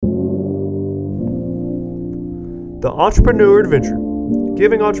The Entrepreneur Adventure,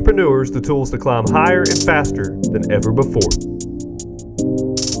 giving entrepreneurs the tools to climb higher and faster than ever before.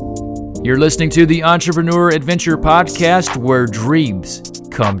 You're listening to the Entrepreneur Adventure podcast where dreams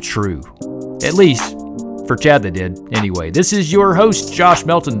come true. At least, for Chad they did. Anyway, this is your host, Josh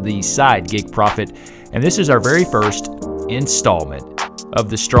Melton, the Side Gig Prophet, and this is our very first installment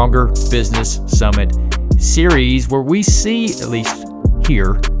of the Stronger Business Summit series where we see, at least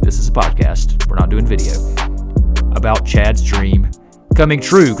here, this is a podcast, we're not doing video, about Chad's dream coming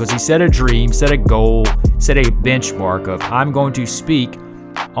true, because he set a dream, set a goal, set a benchmark of, I'm going to speak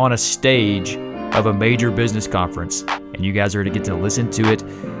on a stage of a major business conference, and you guys are going to get to listen to it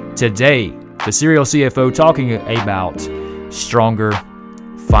today. The serial CFO talking about stronger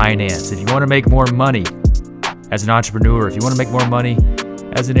finance. If you want to make more money as an entrepreneur, if you want to make more money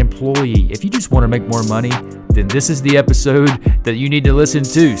as an employee, if you just want to make more money, then this is the episode that you need to listen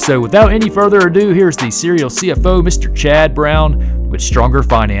to. So without any further ado, here's the serial CFO, Mr. Chad Brown, with Stronger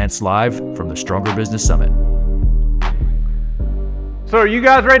Finance, live from the Stronger Business Summit. So are you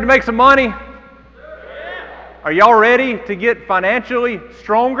guys ready to make some money? Are y'all ready to get financially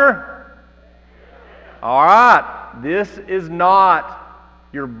stronger? All right, this is not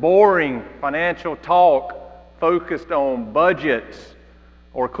your boring financial talk focused on budgets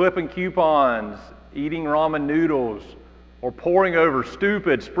or clipping coupons, eating ramen noodles, or poring over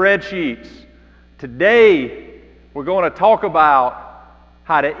stupid spreadsheets. Today, we're going to talk about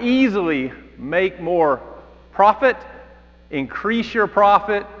how to easily make more profit, increase your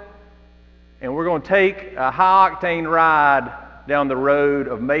profit, and we're going to take a high-octane ride down the road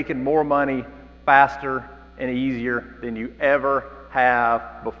of making more money faster and easier than you ever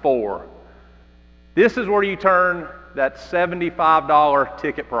have before. This is where you turn that $75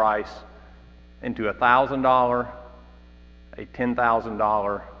 ticket price into $1,000, a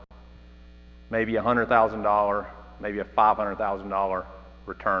 $10,000, maybe a $100,000, maybe a $500,000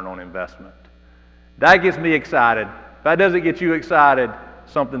 return on investment. That gets me excited. If that doesn't get you excited,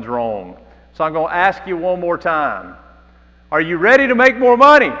 something's wrong. So I'm going to ask you one more time. Are you ready to make more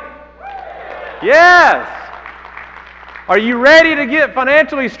money? Yes! Are you ready to get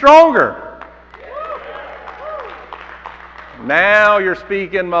financially stronger? Now you're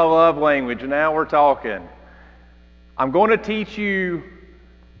speaking my love language. Now we're talking. I'm going to teach you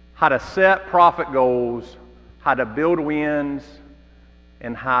how to set profit goals, how to build wins,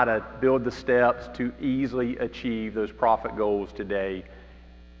 and how to build the steps to easily achieve those profit goals today.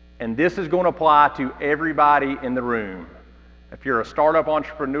 And this is going to apply to everybody in the room. If you're a startup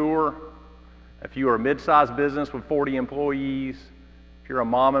entrepreneur, if you are a mid-sized business with 40 employees, if you're a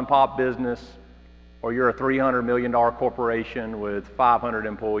mom and pop business, or you're a $300 million corporation with 500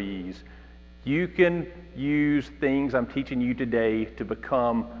 employees, you can use things I'm teaching you today to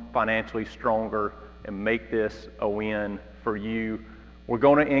become financially stronger and make this a win for you. We're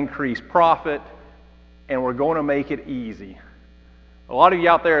going to increase profit, and we're going to make it easy. A lot of you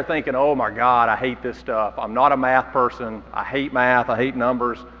out there are thinking, oh my God, I hate this stuff. I'm not a math person. I hate math. I hate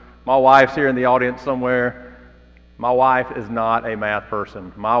numbers. My wife's here in the audience somewhere. My wife is not a math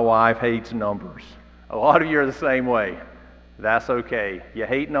person. My wife hates numbers. A lot of you are the same way. That's okay. You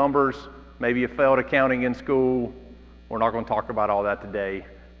hate numbers. Maybe you failed accounting in school. We're not going to talk about all that today.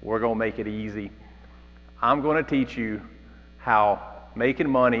 We're going to make it easy. I'm going to teach you how making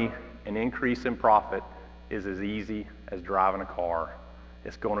money and increasing profit is as easy as driving a car.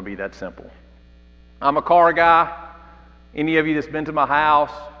 It's going to be that simple. I'm a car guy. Any of you that's been to my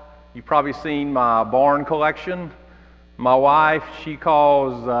house, you've probably seen my barn collection. My wife, she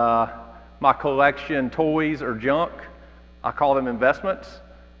calls my collection toys or junk. I call them investments.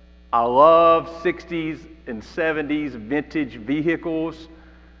 I love 60s and 70s vintage vehicles.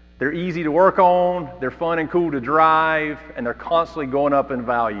 They're easy to work on, they're fun and cool to drive, and they're constantly going up in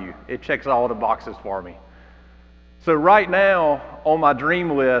value. It checks all the boxes for me. So right now on my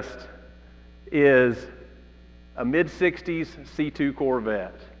dream list is a mid-60s C2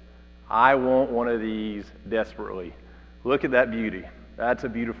 Corvette. I want one of these desperately. Look at that beauty. That's a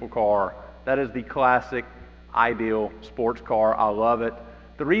beautiful car. That is the classic, ideal sports car. I love it.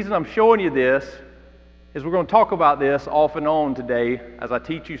 The reason I'm showing you this is we're going to talk about this off and on today as I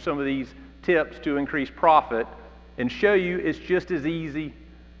teach you some of these tips to increase profit and show you it's just as easy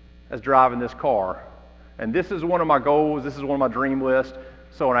as driving this car. And this is one of my goals. This is one of my dream lists.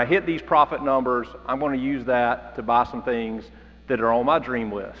 So when I hit these profit numbers, I'm going to use that to buy some things that are on my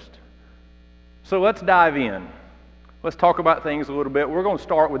dream list. So let's dive in. Let's talk about things a little bit. We're going to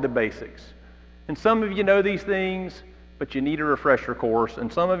start with the basics. And some of you know these things, but you need a refresher course,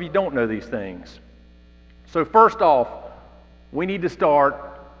 and some of you don't know these things. So first off, we need to start,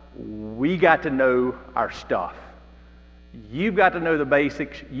 we got to know our stuff. You've got to know the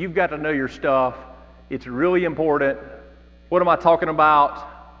basics. You've got to know your stuff. It's really important. What am I talking about?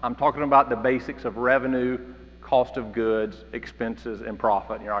 I'm talking about the basics of revenue, cost of goods, expenses, and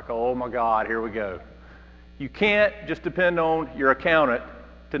profit. And you're like, oh my God, here we go. You can't just depend on your accountant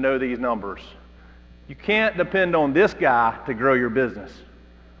to know these numbers. You can't depend on this guy to grow your business.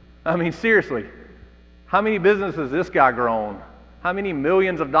 I mean, seriously, how many businesses has this guy grown? How many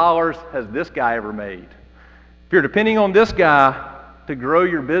millions of dollars has this guy ever made? If you're depending on this guy to grow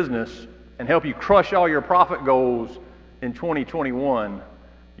your business and help you crush all your profit goals in 2021,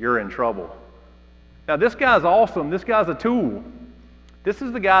 you're in trouble. Now, this guy's awesome. This guy's a tool. This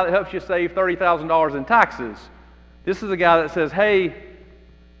is the guy that helps you save $30,000 in taxes. This is the guy that says, hey,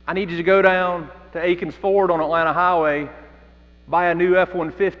 I need you to go down to Aikens Ford on Atlanta Highway, buy a new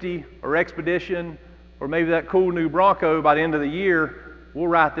F-150 or Expedition, or maybe that cool new Bronco. By the end of the year, we'll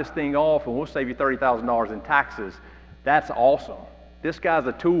write this thing off and we'll save you $30,000 in taxes. That's awesome. This guy's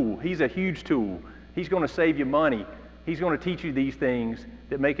a tool. He's a huge tool. He's going to save you money. He's going to teach you these things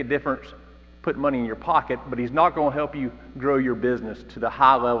that make a difference, put money in your pocket, but he's not going to help you grow your business to the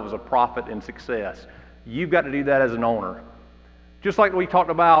high levels of profit and success. You've got to do that as an owner. Just like we talked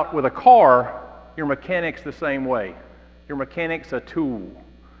about with a car, your mechanic's the same way. Your mechanic's a tool.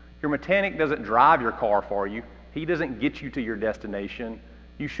 Your mechanic doesn't drive your car for you. He doesn't get you to your destination.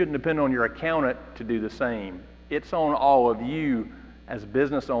 You shouldn't depend on your accountant to do the same. It's on all of you as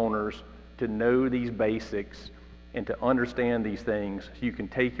business owners to know these basics and to understand these things so you can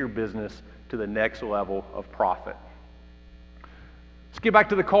take your business to the next level of profit. Let's get back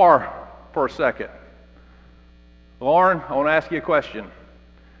to the car for a second. Lauren, I want to ask you a question.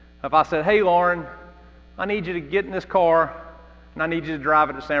 If I said, hey Lauren, I need you to get in this car and I need you to drive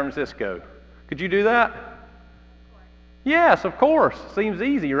it to San Francisco. Could you do that? Yes, of course. Seems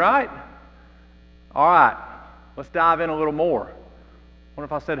easy, right? All right, let's dive in a little more. What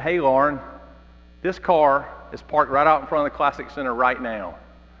if I said, hey Lauren, this car is parked right out in front of the Classic Center right now.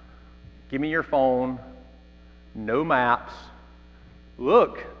 Give me your phone, no maps.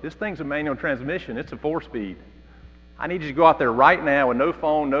 Look, this thing's a manual transmission. It's a 4-speed. I need you to go out there right now with no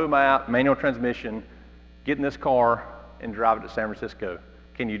phone, no map, manual transmission, get in this car and drive it to San Francisco.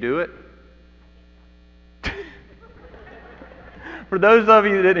 Can you do it? For those of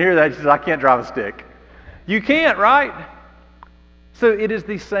you that didn't hear that, she says, I can't drive a stick. You can't, right? So it is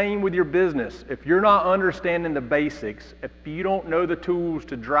the same with your business. If you're not understanding the basics, if you don't know the tools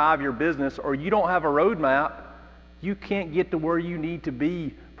to drive your business, or you don't have a roadmap, you can't get to where you need to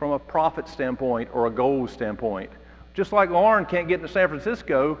be from a profit standpoint or a goal standpoint. Just like Lauren can't get to San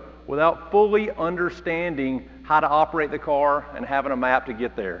Francisco without fully understanding how to operate the car and having a map to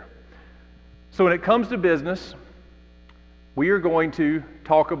get there. So when it comes to business, we are going to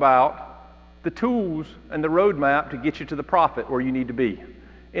talk about the tools and the roadmap to get you to the profit where you need to be.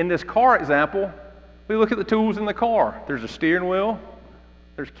 In this car example, we look at the tools in the car. There's a steering wheel,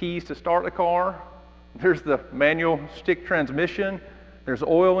 there's keys to start the car, there's the manual stick transmission, there's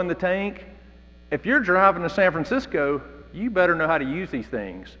oil in the tank. If you're driving to San Francisco, you better know how to use these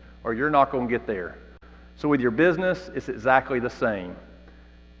things or you're not going to get there. So with your business, it's exactly the same.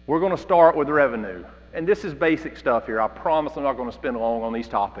 We're going to start with revenue. And this is basic stuff here. I promise I'm not going to spend long on these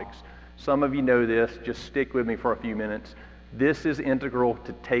topics. Some of you know this. Just stick with me for a few minutes. This is integral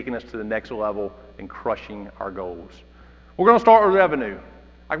to taking us to the next level and crushing our goals. We're going to start with revenue.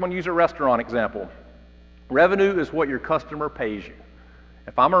 I'm going to use a restaurant example. Revenue is what your customer pays you.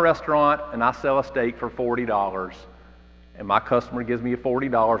 If I'm a restaurant and I sell a steak for $40 and my customer gives me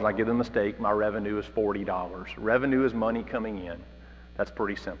 $40 and I give them a steak, my revenue is $40. Revenue is money coming in. That's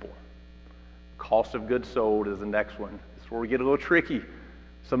pretty simple. Cost of goods sold is the next one. This is where we get a little tricky.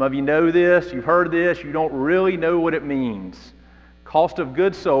 Some of you know this, you've heard this, you don't really know what it means. Cost of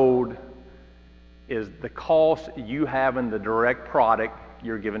goods sold is the cost you have in the direct product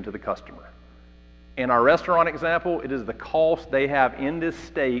you're giving to the customer. In our restaurant example, it is the cost they have in this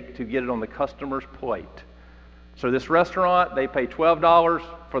steak to get it on the customer's plate. So this restaurant, they pay $12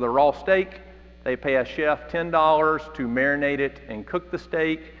 for the raw steak. They pay a chef $10 to marinate it and cook the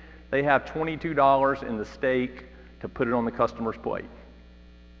steak. They have $22 in the steak to put it on the customer's plate.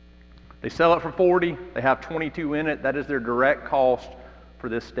 They sell it for $40. They have $22 in it. That is their direct cost for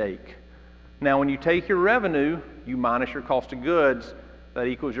this steak. Now, when you take your revenue, you minus your cost of goods, that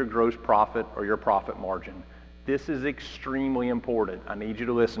equals your gross profit or your profit margin. This is extremely important. I need you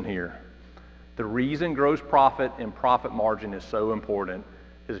to listen here. The reason gross profit and profit margin is so important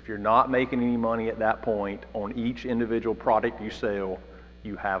is if you're not making any money at that point on each individual product you sell,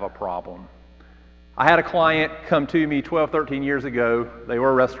 you have a problem. I had a client come to me 12, 13 years ago. They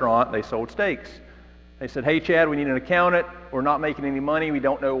were a restaurant. They sold steaks. They said, hey, Chad, we need an accountant. We're not making any money. We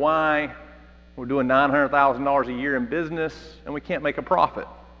don't know why. We're doing $900,000 a year in business, and we can't make a profit.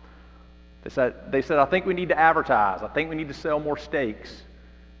 They said, I think we need to advertise. I think we need to sell more steaks.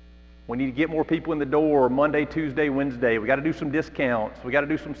 We need to get more people in the door Monday, Tuesday, Wednesday. We got to do some discounts. We got to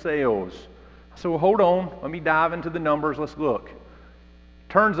do some sales. I said, well, hold on. Let me dive into the numbers. Let's look.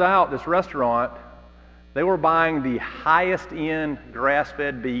 Turns out this restaurant, they were buying the highest end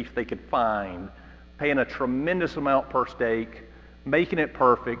grass-fed beef they could find, paying a tremendous amount per steak, making it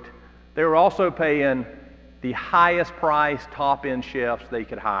perfect. They were also paying the highest priced top-end chefs they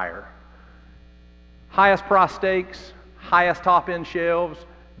could hire. Highest priced steaks, highest top-end shelves,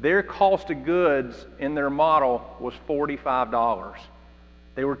 their cost of goods in their model was $45.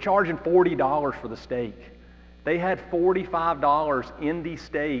 They were charging $40 for the steak. They had $45 in the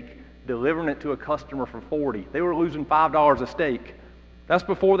steak, delivering it to a customer for $40. They were losing $5 a steak. That's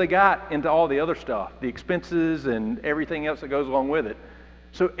before they got into all the other stuff, the expenses and everything else that goes along with it.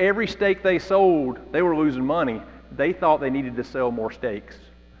 So every steak they sold, they were losing money. They thought they needed to sell more steaks.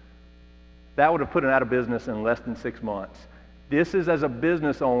 That would have put them out of business in less than 6 months. This is, as a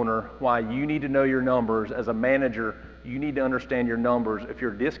business owner, why you need to know your numbers. As a manager, you need to understand your numbers. If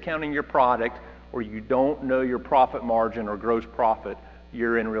you're discounting your product or you don't know your profit margin or gross profit,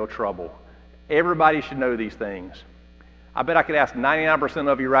 you're in real trouble. Everybody should know these things. I bet I could ask 99%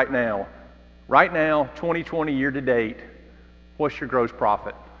 of you right now, 2020 year to date, what's your gross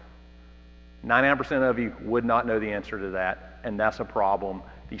profit? 99% of you would not know the answer to that, and that's a problem.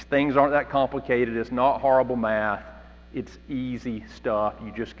 These things aren't that complicated. It's not horrible math. It's easy stuff.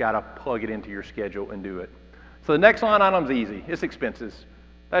 You just got to plug it into your schedule and do it. So the next line item's easy. It's expenses.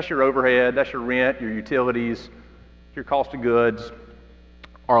 That's your overhead. That's your rent, your utilities, your cost of goods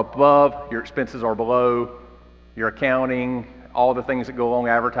are above, your expenses are below, your accounting, all the things that go along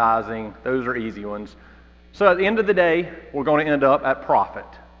advertising. Those are easy ones. So at the end of the day, we're going to end up at profit,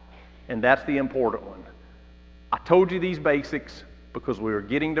 and that's the important one. I told you these basics because we were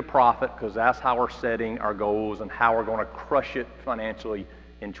getting to profit, because that's how we're setting our goals and how we're going to crush it financially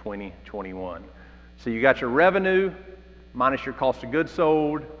in 2021. So you got your revenue minus your cost of goods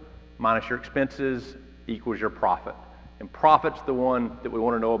sold minus your expenses equals your profit. And profit's the one that we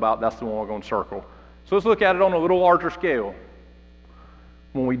want to know about. That's the one we're going to circle. So let's look at it on a little larger scale.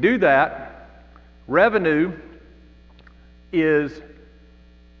 When we do that, revenue is,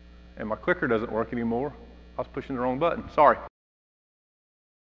 and my clicker doesn't work anymore. I was pushing the wrong button. Sorry.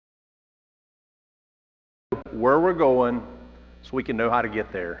 Where we're going so we can know how to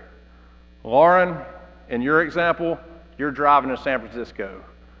get there. Lauren, in your example, you're driving to San Francisco.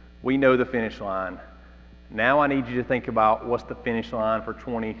 We know the finish line. Now I need you to think about what's the finish line for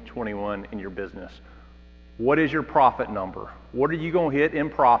 2021 in your business. What is your profit number? What are you going to hit in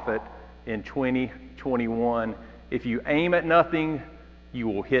profit in 2021? If you aim at nothing, you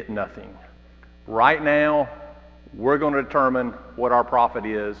will hit nothing. Right now, we're going to determine what our profit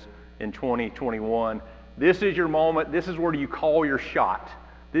is in 2021. This is your moment. This is where you call your shot.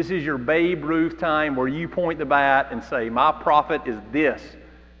 This is your Babe Ruth time where you point the bat and say, my profit is this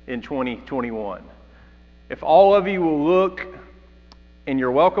in 2021. If all of you will look in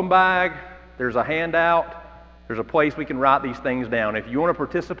your welcome bag, there's a handout. There's a place we can write these things down. If you want to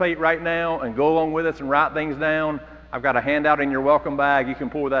participate right now and go along with us and write things down, I've got a handout in your welcome bag. You can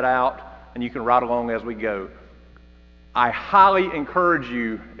pull that out and you can write along as we go. I highly encourage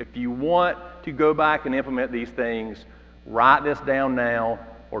you, if you want to go back and implement these things, write this down now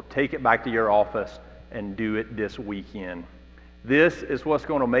or take it back to your office and do it this weekend. This is what's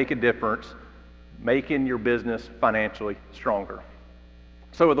going to make a difference, making your business financially stronger.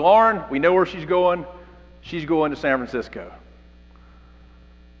 So with Lauren, we know where she's going. She's going to San Francisco.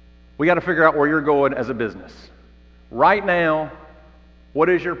 We got to figure out where you're going as a business. Right now, what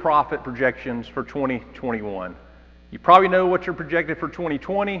is your profit projections for 2021? You probably know what you're projected for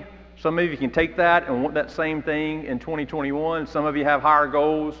 2020. Some of you can take that and want that same thing in 2021. Some of you have higher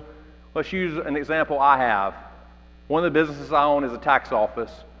goals. Let's use an example I have. One of the businesses I own is a tax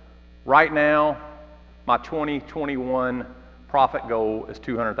office. Right now, my 2021 profit goal is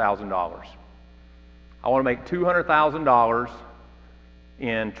 $200,000. I want to make $200,000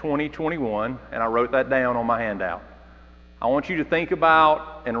 in 2021, and I wrote that down on my handout. I want you to think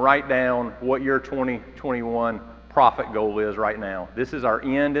about and write down what your 2021 profit goal is right now. This is our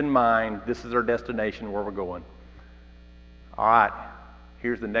end in mind. This is our destination where we're going. All right,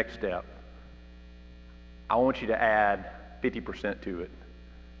 here's the next step. I want you to add 50% to it.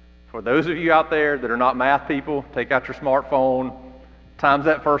 For those of you out there that are not math people, take out your smartphone, times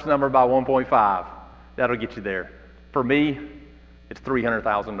that first number by 1.5. That'll get you there. For me, it's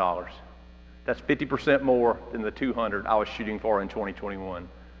 $300,000. That's 50% more than the 200 I was shooting for in 2021.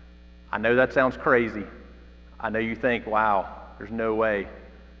 I know that sounds crazy. I know you think, wow, there's no way.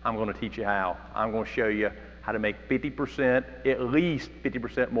 I'm going to teach you how. I'm going to show you how to make 50%, at least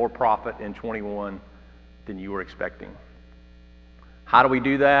 50% more profit in 21 than you were expecting. How do we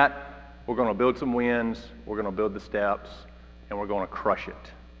do that? We're going to build some wins, we're going to build the steps, and we're going to crush it.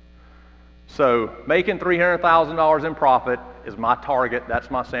 So making $300,000 in profit is my target.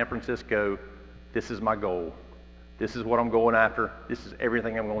 That's my San Francisco. This is my goal. This is what I'm going after. This is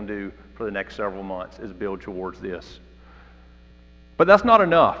everything I'm going to do for the next several months, is build towards this. But that's not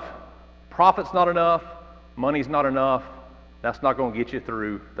enough. Profit's not enough. Money's not enough. That's not going to get you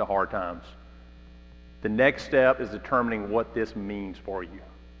through the hard times. The next step is determining what this means for you.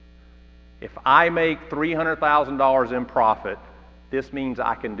 If I make $300,000 in profit, this means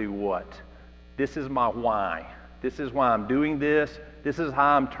I can do what? This is my why. This is why I'm doing this. This is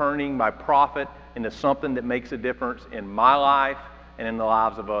how I'm turning my profit into something that makes a difference in my life and in the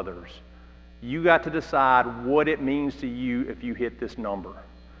lives of others. You got to decide what it means to you if you hit this number.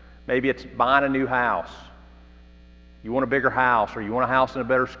 Maybe it's buying a new house. You want a bigger house, or you want a house in a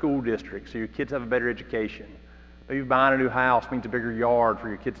better school district so your kids have a better education. Maybe buying a new house means a bigger yard for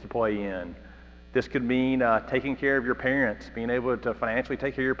your kids to play in. This could mean taking care of your parents, being able to financially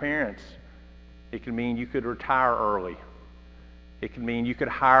take care of your parents. It could mean you could retire early. It could mean you could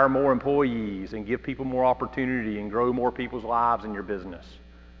hire more employees and give people more opportunity and grow more people's lives in your business.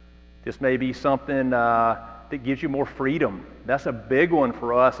 This may be something that gives you more freedom. That's a big one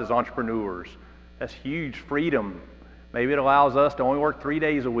for us as entrepreneurs. That's huge freedom. Maybe it allows us to only work 3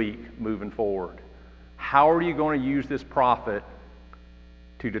 days a week moving forward. How are you going to use this profit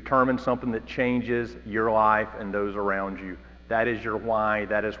to determine something that changes your life and those around you? That is your why.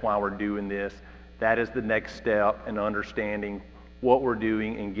 That is why we're doing this. That is the next step in understanding what we're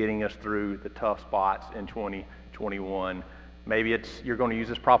doing and getting us through the tough spots in 2021. Maybe it's you're going to use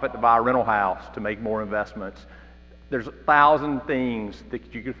this profit to buy a rental house, to make more investments. There's 1,000 things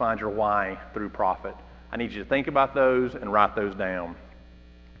that you can find your why through profit. I need you to think about those and write those down.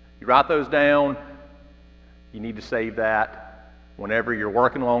 You write those down, you need to save that. Whenever you're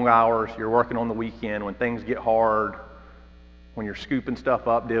working long hours, you're working on the weekend, when things get hard, when you're scooping stuff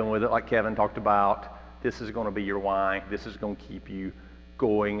up, dealing with it like Kevin talked about, this is going to be your why. This is going to keep you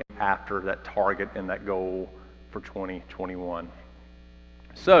going after that target and that goal for 2021.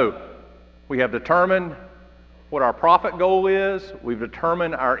 So, we have determined what our profit goal is. We've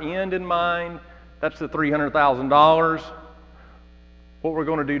determined our end in mind. That's the $300,000. What we're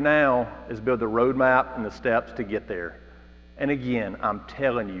going to do now is build the roadmap and the steps to get there. And again, I'm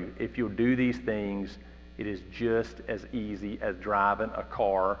telling you, if you'll do these things, it is just as easy as driving a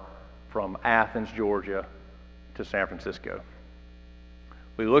car from Athens, Georgia to San Francisco.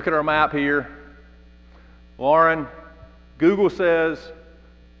 We look at our map here. Lauren, Google says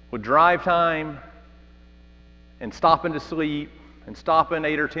with drive time and stopping to sleep and stopping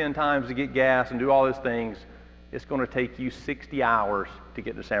 8 or 10 times to get gas and do all those things, it's going to take you 60 hours to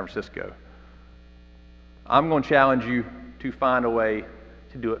get to San Francisco. I'm going to challenge you to find a way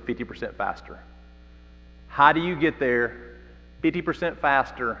to do it 50% faster. How do you get there 50%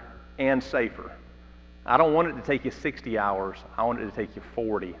 faster and safer? I don't want it to take you 60 hours. I want it to take you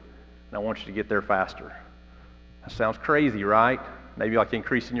 40, and I want you to get there faster. That sounds crazy, right? Maybe like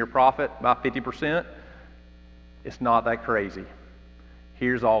increasing your profit by 50%. It's not that crazy.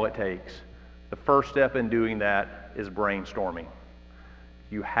 Here's all it takes. The first step in doing that is brainstorming.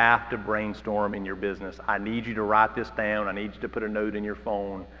 You have to brainstorm in your business. I need you to write this down. I need you to put a note in your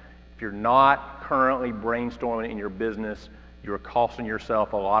phone. If you're not currently brainstorming in your business, you're costing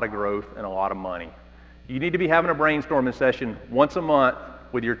yourself a lot of growth and a lot of money. You need to be having a brainstorming session once a month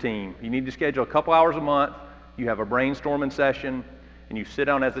with your team. You need to schedule a couple hours a month. You have a brainstorming session, and you sit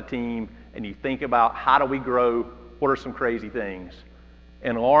down as a team, and you think about how do we grow, what are some crazy things.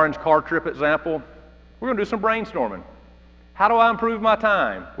 In Lauren's car trip example, we're going to do some brainstorming. How do I improve my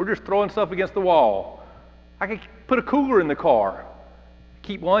time? We're just throwing stuff against the wall. I could put a cooler in the car,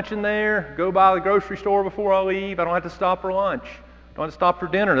 keep lunch in there, go by the grocery store before I leave. I don't have to stop for lunch. Don't have to stop for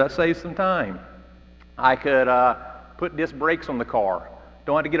dinner. That saves some time. I could put disc brakes on the car.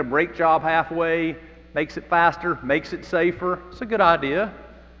 Don't have to get a brake job halfway. Makes it faster, makes it safer. It's a good idea.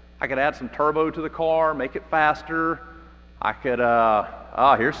 I could add some turbo to the car, make it faster. I could,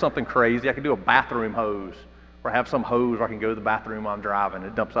 here's something crazy. I could do a bathroom hose, or have some hose where I can go to the bathroom while I'm driving.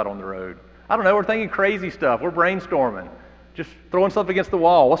 It dumps out on the road. I don't know, we're thinking crazy stuff. We're brainstorming. Just throwing stuff against the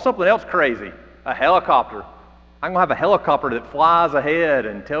wall. What's something else crazy? A helicopter. I'm going to have a helicopter that flies ahead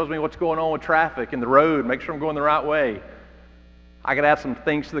and tells me what's going on with traffic and the road, make sure I'm going the right way. I could add some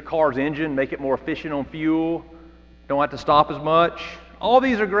things to the car's engine, make it more efficient on fuel, don't have to stop as much. All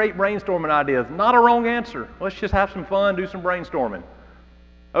these are great brainstorming ideas. Not a wrong answer. Let's just have some fun, do some brainstorming.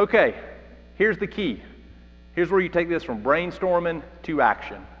 Okay, here's the key. Here's where you take this from brainstorming to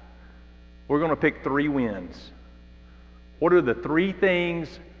action. We're going to pick 3 wins. What are the 3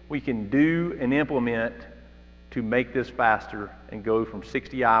 things we can do and implement to make this faster and go from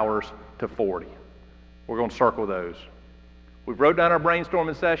 60 hours to 40? We're going to circle those. We wrote down our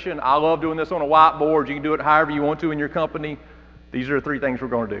brainstorming session. I love doing this on a whiteboard. You can do it however you want to in your company. These are the 3 things we're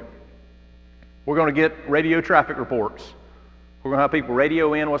going to do. We're going to get radio traffic reports. We're going to have people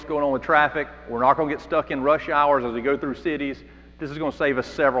radio in what's going on with traffic. We're not going to get stuck in rush hours as we go through cities. This is going to save us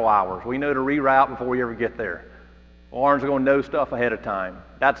several hours. We know to reroute before we ever get there. Alarms are going to know stuff ahead of time.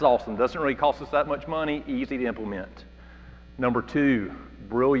 That's awesome. Doesn't really cost us that much money. Easy to implement. Number 2,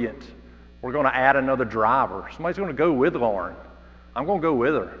 brilliant. We're going to add another driver. Somebody's going to go with Lauren. I'm going to go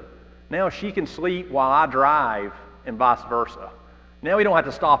with her. Now she can sleep while I drive and vice versa. Now we don't have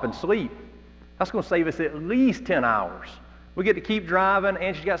to stop and sleep. That's going to save us at least 10 hours. We get to keep driving,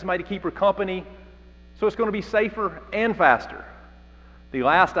 and she's got somebody to keep her company, so it's going to be safer and faster. The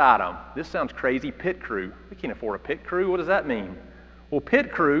last item, this sounds crazy, pit crew. We can't afford a pit crew. What does that mean? Well,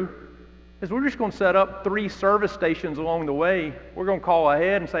 pit crew is we're just going to set up 3 service stations along the way. We're going to call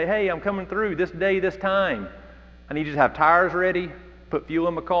ahead and say, hey, I'm coming through this day, this time. I need you to have tires ready, put fuel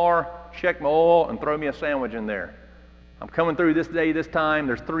in my car, check my oil, and throw me a sandwich in there. I'm coming through this day, this time.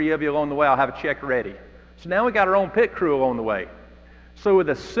 There's 3 of you along the way. I'll have a check ready. So now we got our own pit crew along the way. So with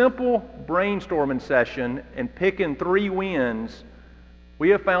a simple brainstorming session and picking 3 wins, we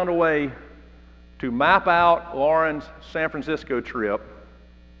have found a way to map out Lauren's San Francisco trip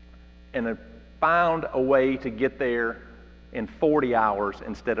and have found a way to get there in 40 hours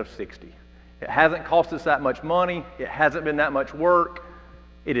instead of 60. It hasn't cost us that much money. It hasn't been that much work.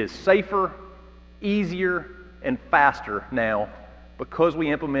 It is safer, easier, and faster now because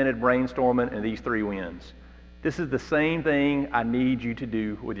we implemented brainstorming and these 3 wins. This is the same thing I need you to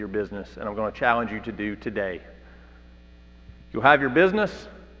do with your business, and I'm going to challenge you to do today. You'll have your business.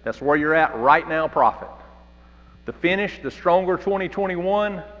 That's where you're at right now, profit. The finish, the stronger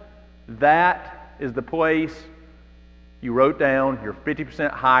 2021, that is the place you wrote down your 50%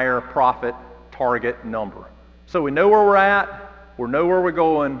 higher profit target number. So we know where we're at. We know where we're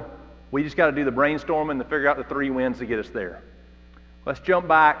going. We just got to do the brainstorming to figure out the 3 wins to get us there. Let's jump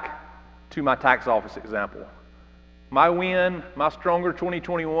back to my tax office example. My win, my stronger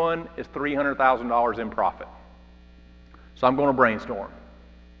 2021 is $300,000 in profit. So I'm going to brainstorm.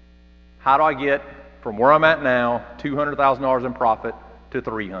 How do I get from where I'm at now, $200,000 in profit, to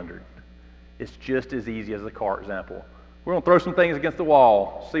 $300,000? It's just as easy as the car example. We're going to throw some things against the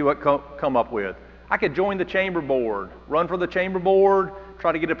wall, see what come up with. I could join the chamber board, run for the chamber board,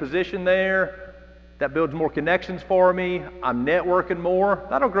 try to get a position there. That builds more connections for me. I'm networking more.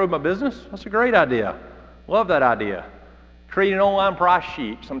 That'll grow my business. That's a great idea. Love that idea. Create an online price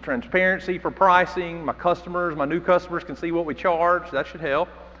sheet, some transparency for pricing. My customers, my new customers can see what we charge. That should help.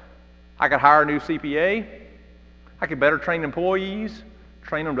 I could hire a new CPA. I could better train employees,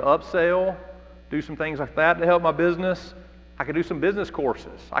 train them to upsell, do some things like that to help my business. I could do some business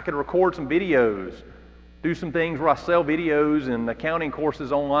courses. I could record some videos, do some things where I sell videos and accounting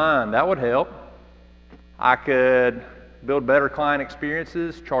courses online. That would help. I could build better client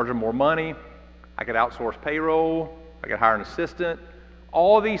experiences, charge them more money. I could outsource payroll. I could hire an assistant.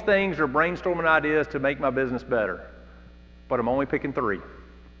 All of these things are brainstorming ideas to make my business better. But I'm only picking 3.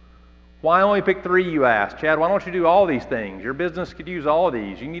 Why only pick 3, you ask? Chad, why don't you do all these things? Your business could use all of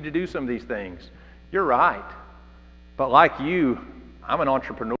these. You need to do some of these things. You're right. But like you, I'm an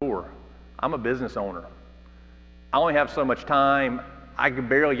entrepreneur. I'm a business owner. I only have so much time. I can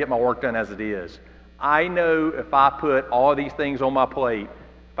barely get my work done as it is. I know if I put all of these things on my plate,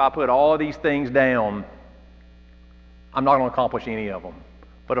 if I put all of these things down, I'm not going to accomplish any of them.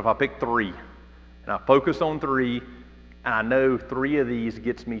 But if I pick 3, and I focus on 3, and I know 3 of these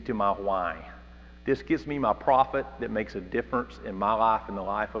gets me to my why. This gets me my profit that makes a difference in my life and the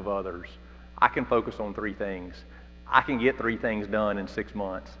life of others. I can focus on 3 things. I can get 3 things done in 6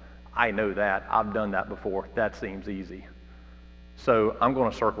 months. I know that. I've done that before. That seems easy. So I'm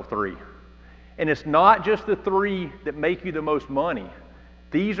going to circle 3. And it's not just the 3 that make you the most money.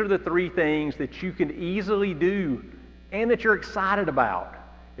 These are the 3 things that you can easily do and that you're excited about.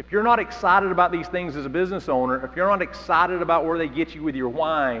 If you're not excited about these things as a business owner, if you're not excited about where they get you with your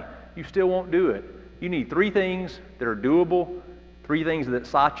why, you still won't do it. You need 3 things that are doable, 3 things that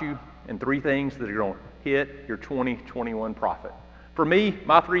excite you, and 3 things that are going to hit your 2021 profit. For me,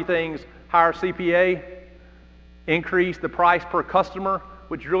 my 3 things: hire a CPA, Increase the price per customer,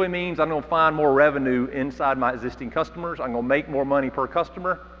 which really means I'm going to find more revenue inside my existing customers. I'm going to make more money per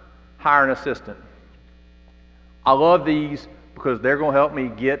customer. Hire an assistant. I love these because they're going to help me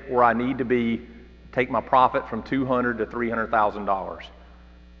get where I need to be, take my profit from $200,000 to $300,000.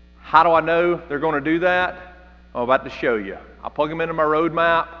 How do I know they're going to do that? I'm about to show you. I plug them into my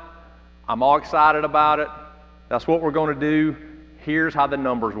roadmap. I'm all excited about it. That's what we're going to do. Here's how the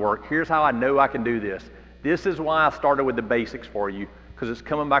numbers work. Here's how I know I can do this. This is why I started with the basics for you, because it's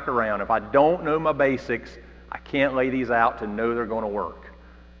coming back around. If I don't know my basics, I can't lay these out to know they're going to work.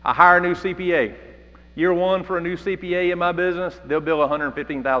 I hire a new CPA. Year one for a new CPA in my business, they'll bill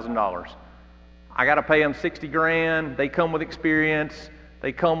 $115,000. I got to pay them $60,000. They come with experience.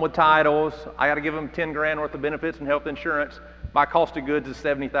 They come with titles. I got to give them $10,000 worth of benefits and health insurance. My cost of goods is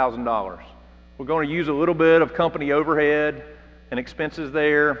 $70,000. We're going to use a little bit of company overhead and expenses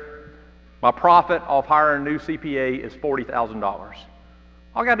there. My profit off hiring a new CPA is $40,000. All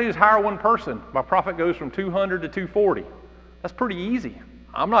I got to do is hire one person. My profit goes from $200,000 to $240,000. That's pretty easy.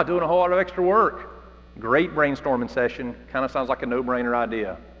 I'm not doing a whole lot of extra work. Great brainstorming session. Kind of sounds like a no-brainer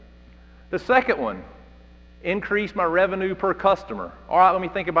idea. The second one, increase my revenue per customer. All right, let me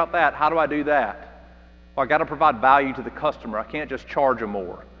think about that. How do I do that? Well, I got to provide value to the customer. I can't just charge them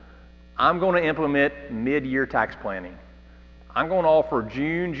more. I'm going to implement mid-year tax planning. I'm going to offer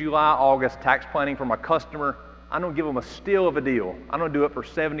June, July, August tax planning for my customer. I'm going to give them a steal of a deal. I'm going to do it for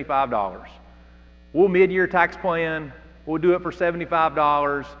 $75. We'll mid-year tax plan. We'll do it for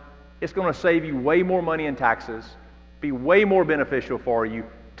 $75. It's going to save you way more money in taxes, be way more beneficial for you,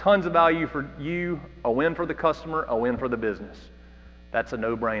 tons of value for you, a win for the customer, a win for the business. That's a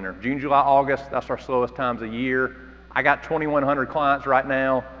no-brainer. June, July, August, that's our slowest times of year. I got 2,100 clients right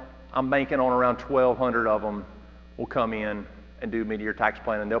now. I'm banking on around 1,200 of them will come in and do mid-year tax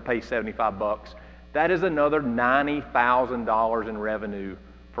planning. They'll pay $75. That is another $90,000 in revenue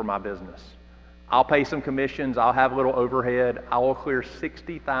for my business. I'll pay some commissions. I'll have a little overhead. I will clear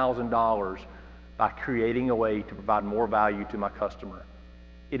 $60,000 by creating a way to provide more value to my customer.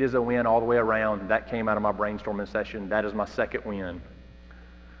 It is a win all the way around. That came out of my brainstorming session. That is my second win.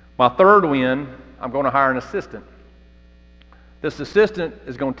 My third win, I'm going to hire an assistant. This assistant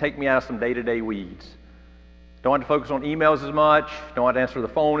is going to take me out of some day-to-day weeds. Don't have to focus on emails as much. Don't have to answer the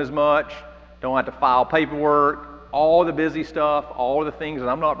phone as much. Don't have to file paperwork. All the busy stuff, all the things that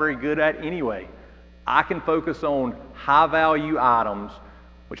I'm not very good at anyway. I can focus on high-value items,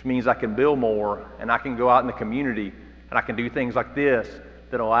 which means I can bill more, and I can go out in the community, and I can do things like this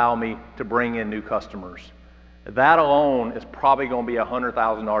that allow me to bring in new customers. That alone is probably going to be a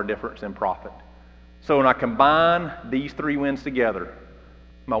 $100,000 difference in profit. So when I combine these three wins together,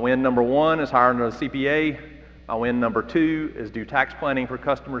 my win number one is hiring a CPA. My win number two is do tax planning for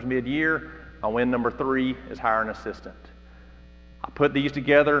customers mid-year. My win number three is hire an assistant. I put these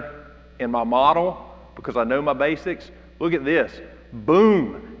together in my model because I know my basics. Look at this.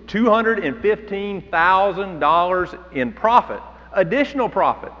 Boom. $215,000 in profit. Additional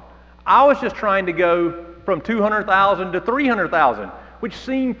profit. I was just trying to go from $200,000 to $300,000, which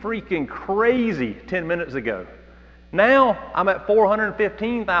seemed freaking crazy 10 minutes ago. Now I'm at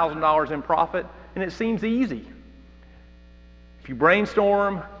 $415,000 in profit, and it seems easy. If you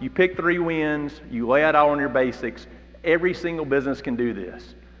brainstorm, you pick three wins, you lay it out on your basics, every single business can do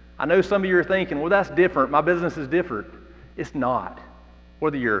this. I know some of you are thinking, well, that's different. My business is different. It's not.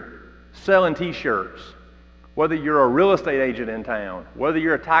 Whether you're selling t-shirts, whether you're a real estate agent in town, whether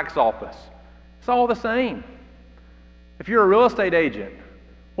you're a tax office, it's all the same. If you're a real estate agent,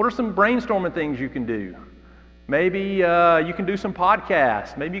 what are some brainstorming things you can do? Maybe you can do some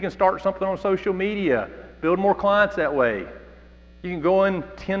podcasts. Maybe you can start something on social media, build more clients that way. You can go in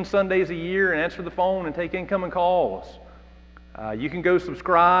 10 Sundays a year and answer the phone and take incoming calls. You can go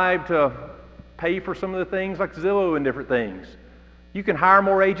subscribe to pay for some of the things like Zillow and different things. You can hire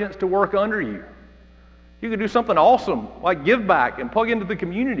more agents to work under you. You can do something awesome like give back and plug into the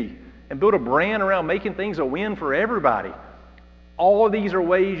community and build a brand around making things a win for everybody. All of these are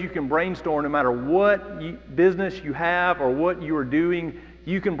ways you can brainstorm no matter what business you have or what you are doing.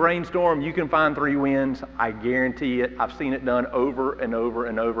 You can brainstorm, you can find three wins. I guarantee it. I've seen it done over and over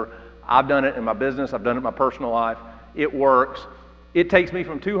and over. I've done it in my business. I've done it in my personal life. It works. It takes me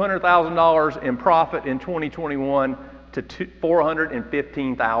from $200,000 in profit in 2021 to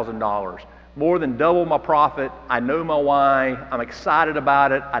 $415,000. More than double my profit. I know my why. I'm excited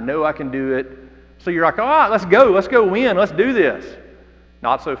about it. I know I can do it. So you're like, all right, let's go win. Let's do this.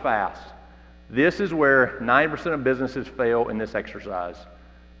 Not so fast. This is where 90% of businesses fail in this exercise.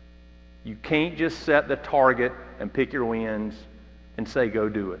 You can't just set the target and pick your wins and say, go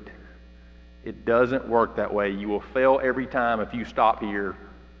do it. It doesn't work that way. You will fail every time if you stop here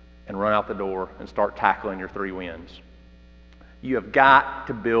and run out the door and start tackling your 3 wins. You have got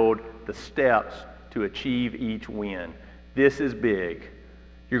to build the steps to achieve each win. This is big.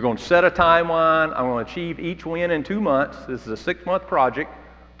 You're going to set a timeline. I'm going to achieve each win in 2 months. This is a 6-month project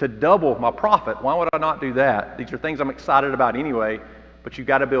to double my profit. Why would I not do that? These are things I'm excited about anyway, but you've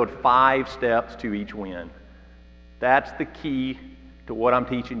got to build 5 steps to each win. That's the key to what I'm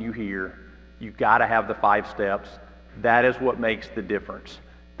teaching you here. You've got to have the 5 steps. That is what makes the difference.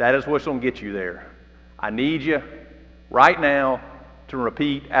 That is what's going to get you there. I need you right now to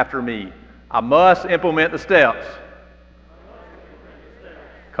repeat after me. I must implement the steps.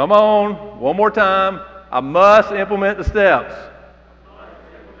 Come on, one more time. I must implement the steps.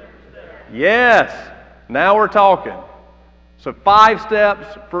 Yes, now we're talking. So 5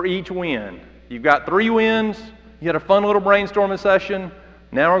 steps for each win. You've got 3 wins. You had a fun little brainstorming session.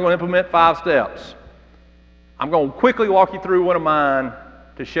 Now we're going to implement 5 steps. I'm going to quickly walk you through one of mine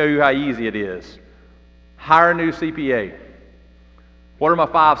to show you how easy it is. Hire a new CPA. What are my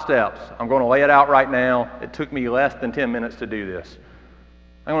 5 steps? I'm going to lay it out right now. It took me less than 10 minutes to do this.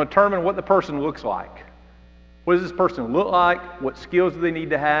 I'm going to determine what the person looks like. What does this person look like? What skills do they need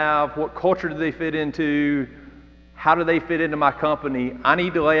to have? What culture do they fit into? How do they fit into my company? I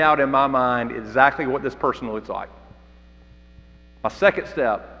need to lay out in my mind exactly what this person looks like. My second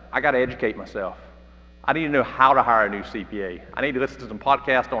step, I got to educate myself. I need to know how to hire a new CPA. I need to listen to some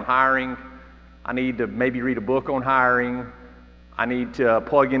podcasts on hiring. I need to maybe read a book on hiring. I need to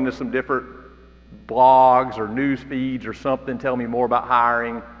plug into some different blogs or news feeds or something, tell me more about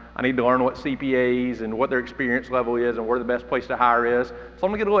hiring. I need to learn what CPAs and what their experience level is and where the best place to hire is. So I'm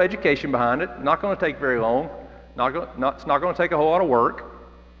going to get a little education behind it. Not going to take very long. It's not going to take a whole lot of work.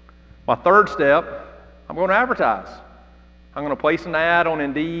 My third step, I'm going to advertise. I'm going to place an ad on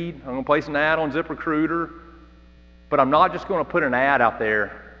Indeed. I'm going to place an ad on ZipRecruiter. But I'm not just going to put an ad out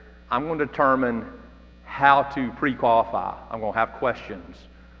there. I'm going to determine how to pre-qualify. I'm going to have questions.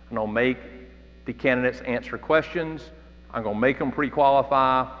 I'm going to make the candidates answer questions. I'm going to make them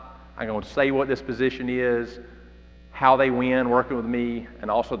pre-qualify. I'm going to say what this position is, how they win working with me,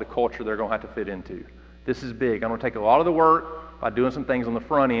 and also the culture they're going to have to fit into. This is big. I'm going to take a lot of the work by doing some things on the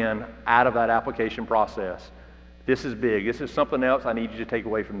front end out of that application process. This is big. This is something else I need you to take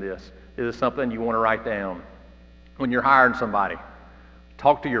away from this. This is something you want to write down. When you're hiring somebody,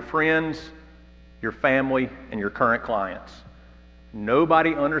 talk to your friends, your family, and your current clients.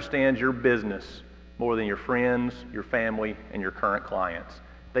 Nobody understands your business more than your friends, your family, and your current clients.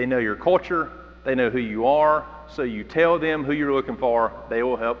 They know your culture. They know who you are. So you tell them who you're looking for. They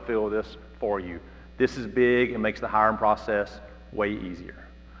will help fill this for you. This is big. It makes the hiring process way easier.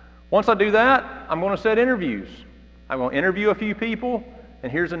 Once I do that, I'm going to set interviews. I'm going to interview a few people,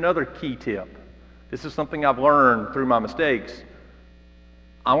 and here's another key tip. This is something I've learned through my mistakes.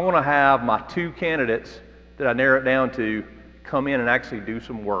 I'm going to have my 2 candidates that I narrow it down to come in and actually do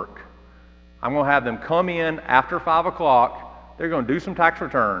some work. I'm going to have them come in after 5 o'clock. They're going to do some tax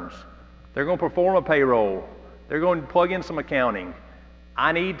returns. They're going to perform a payroll. They're going to plug in some accounting.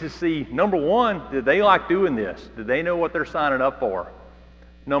 I need to see, number 1, did they like doing this? Did they know what they're signing up for?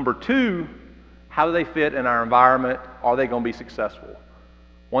 Number 2, how do they fit in our environment? Are they going to be successful?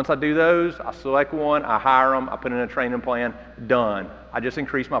 Once I do those, I select one, I hire them, I put in a training plan, done. I just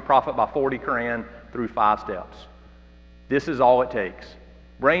increased my profit by 40 grand through 5 steps. This is all it takes.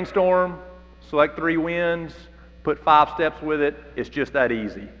 Brainstorm, select 3 wins, put 5 steps with it. It's just that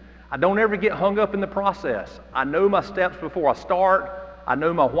easy. I don't ever get hung up in the process. I know my steps before I start. I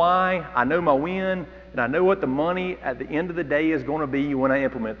know my why. I know my when. And I know what the money at the end of the day is going to be when I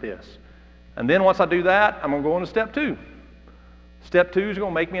implement this. And then once I do that, I'm going to go on to step 2. Step 2 is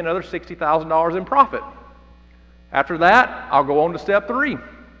going to make me another $60,000 in profit. After that, I'll go on to step 3.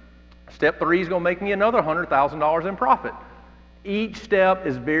 Step 3 is going to make me another $100,000 in profit. Each step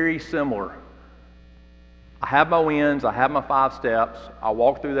is very similar. I have my wins. I have my 5 steps. I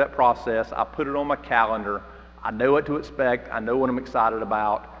walk through that process. I put it on my calendar. I know what to expect. I know what I'm excited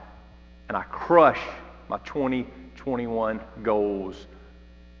about. And I crush my 2021 goals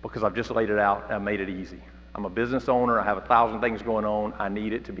because I've just laid it out and I've made it easy. I'm a business owner. I have 1,000 things going on. I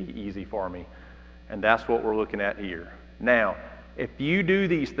need it to be easy for me. And that's what we're looking at here. Now, if you do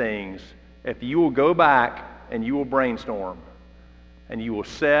these things, if you will go back and you will brainstorm and you will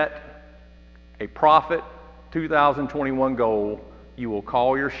set a profit 2021 goal, you will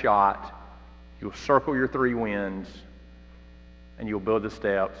call your shot, you'll circle your 3 wins, and you'll build the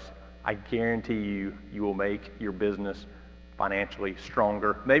steps. I guarantee you, you will make your business financially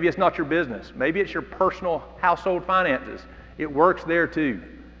stronger. Maybe it's not your business. Maybe it's your personal household finances. It works there too.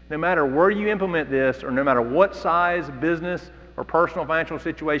 no matter where you implement this, or no matter what size business or personal financial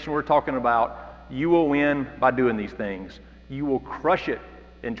situation we're talking about, you will win by doing these things. You will crush it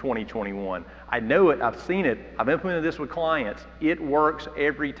in 2021. I know it. I've seen it. I've implemented this with clients. It works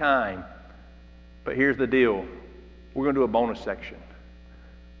every time. But here's the deal. We're going to do a bonus section.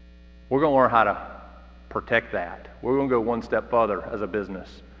 We're going to learn how to protect that. We're going to go one step further as a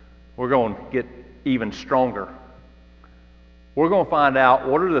business. We're going to get even stronger. We're going to find out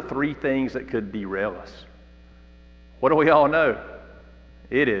what are the 3 things that could derail us. What do we all know?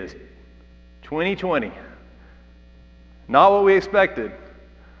 It is 2020. Not what we expected.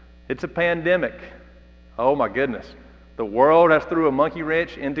 It's a pandemic. Oh my goodness. The world has threw a monkey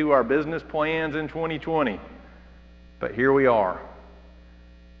wrench into our business plans in 2020. But here we are.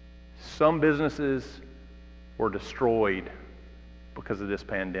 Some businesses were destroyed because of this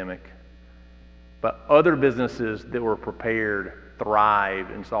pandemic. But other businesses that were prepared thrived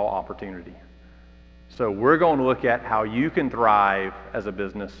and saw opportunity. So we're going to look at how you can thrive as a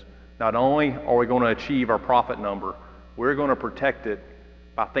business. Not only are we going to achieve our profit number, we're going to protect it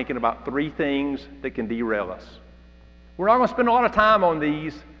by thinking about 3 things that can derail us. We're not going to spend a lot of time on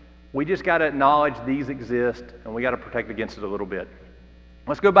these. We just got to acknowledge these exist, and we got to protect against it a little bit.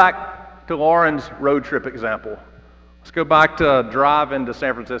 Let's go back to Lauren's road trip example. Let's go back to driving to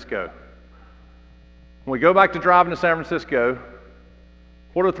San Francisco. When we go back to driving to San Francisco,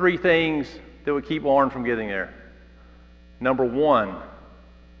 what are 3 things that would keep Lauren from getting there? Number 1,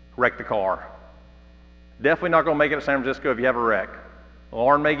 wreck the car. Definitely not going to make it to San Francisco if you have a wreck.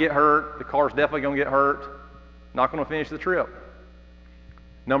 Lauren may get hurt. The car's definitely going to get hurt. Not going to finish the trip.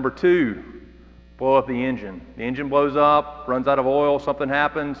 Number 2, blow up the engine. The engine blows up, runs out of oil, something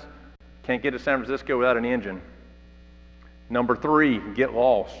happens. Can't get to San Francisco without an engine. Number 3, get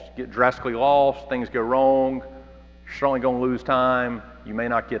lost. Get drastically lost. Things go wrong. You're certainly going to lose time. You may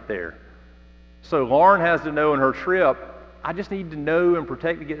not get there. So Lauren has to know in her trip, I just need to know and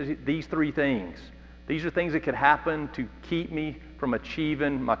protect against these 3 things. These are things that could happen to keep me from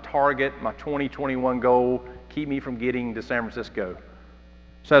achieving my target, my 2021 goal, keep me from getting to San Francisco.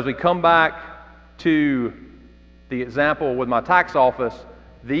 So as we come back to the example with my tax office,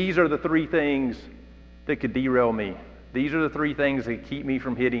 these are the 3 things that could derail me. These are the 3 things that keep me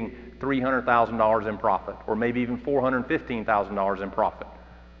from hitting $300,000 in profit, or maybe even $415,000 in profit.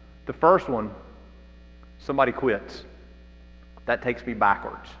 The first one, somebody quits. That takes me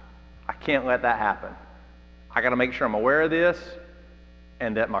backwards. I can't let that happen. I got to make sure I'm aware of this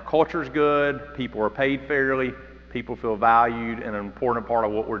and that my culture's good, people are paid fairly, people feel valued and an important part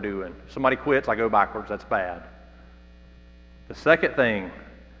of what we're doing. If somebody quits, I go backwards. That's bad. The second thing,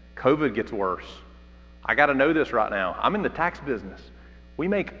 COVID gets worse. I got to know this right now. I'm in the tax business. We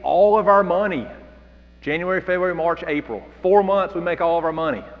make all of our money January, February, March, April. 4 months we make all of our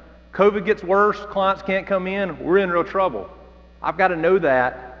money. COVID gets worse, clients can't come in, we're in real trouble. I've got to know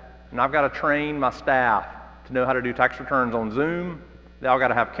that, and I've got to train my staff to know how to do tax returns on Zoom. They all got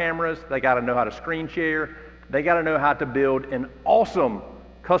to have cameras. They got to know how to screen share. They got to know how to build an awesome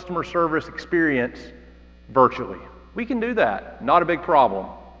customer service experience virtually. We can do that. Not a big problem.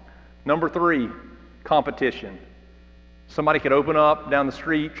 Number 3, competition. Somebody could open up down the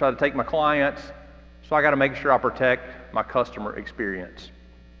street, try to take my clients, so I got to make sure I protect my customer experience.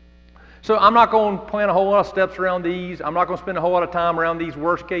 So I'm not going to plan a whole lot of steps around these. I'm not going to spend a whole lot of time around these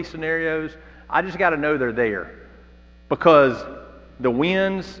worst case scenarios. I just got to know they're there, because the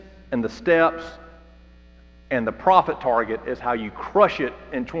wins and the steps and the profit target is how you crush it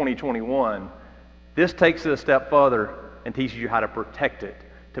in 2021. This takes it a step further and teaches you how to protect it,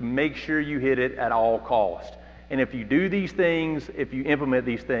 to make sure you hit it at all costs. And if you do these things, if you implement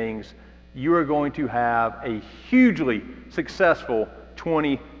these things, you are going to have a hugely successful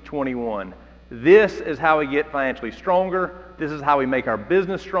 2021. This is how we get financially stronger. This is how we make our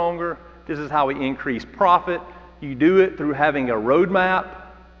business stronger. This is how we increase profit. You do it through having a roadmap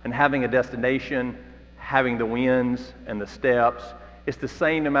and having a destination, having the wins and the steps. It's the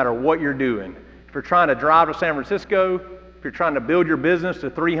same no matter what you're doing. If you're trying to drive to San Francisco, if you're trying to build your business to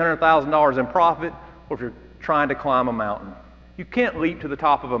 $300,000 in profit, or if you're trying to climb a mountain. You can't leap to the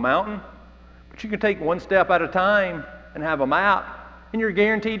top of a mountain, but you can take one step at a time and have a map, and you're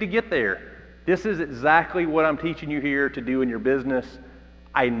guaranteed to get there. This is exactly what I'm teaching you here to do in your business.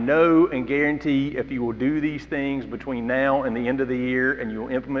 I know and guarantee if you will do these things between now and the end of the year, and you will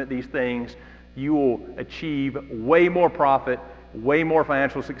implement these things, you will achieve way more profit, way more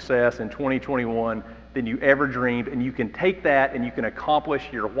financial success in 2021 than you ever dreamed. And you can take that and you can accomplish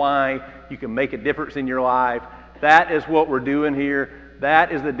your why. You can make a difference in your life. That is what we're doing here.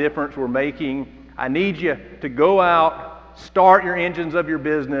 That is the difference we're making. I need you to go out start your engines of your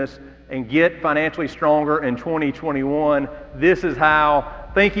business and get financially stronger in 2021. This is how.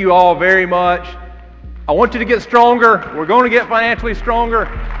 Thank you all very much. I want you to get stronger. We're going to get financially stronger.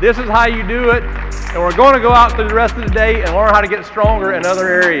 This is how you do it. And we're going to go out through the rest of the day and learn how to get stronger in other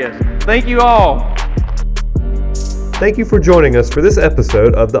areas. Thank you all. Thank you for joining us for this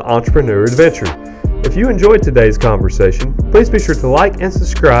episode of the Entrepreneur Adventure. If you enjoyed today's conversation, please be sure to like and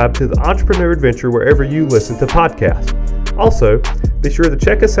subscribe to the Entrepreneur Adventure wherever you listen to podcasts. Also, be sure to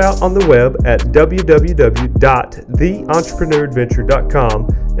check us out on the web at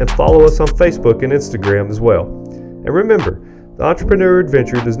www.theentrepreneuradventure.com and follow us on Facebook and Instagram as well. And remember, the Entrepreneur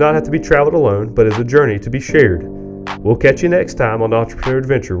Adventure does not have to be traveled alone, but is a journey to be shared. We'll catch you next time on Entrepreneur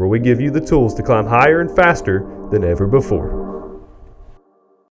Adventure, where we give you the tools to climb higher and faster than ever before.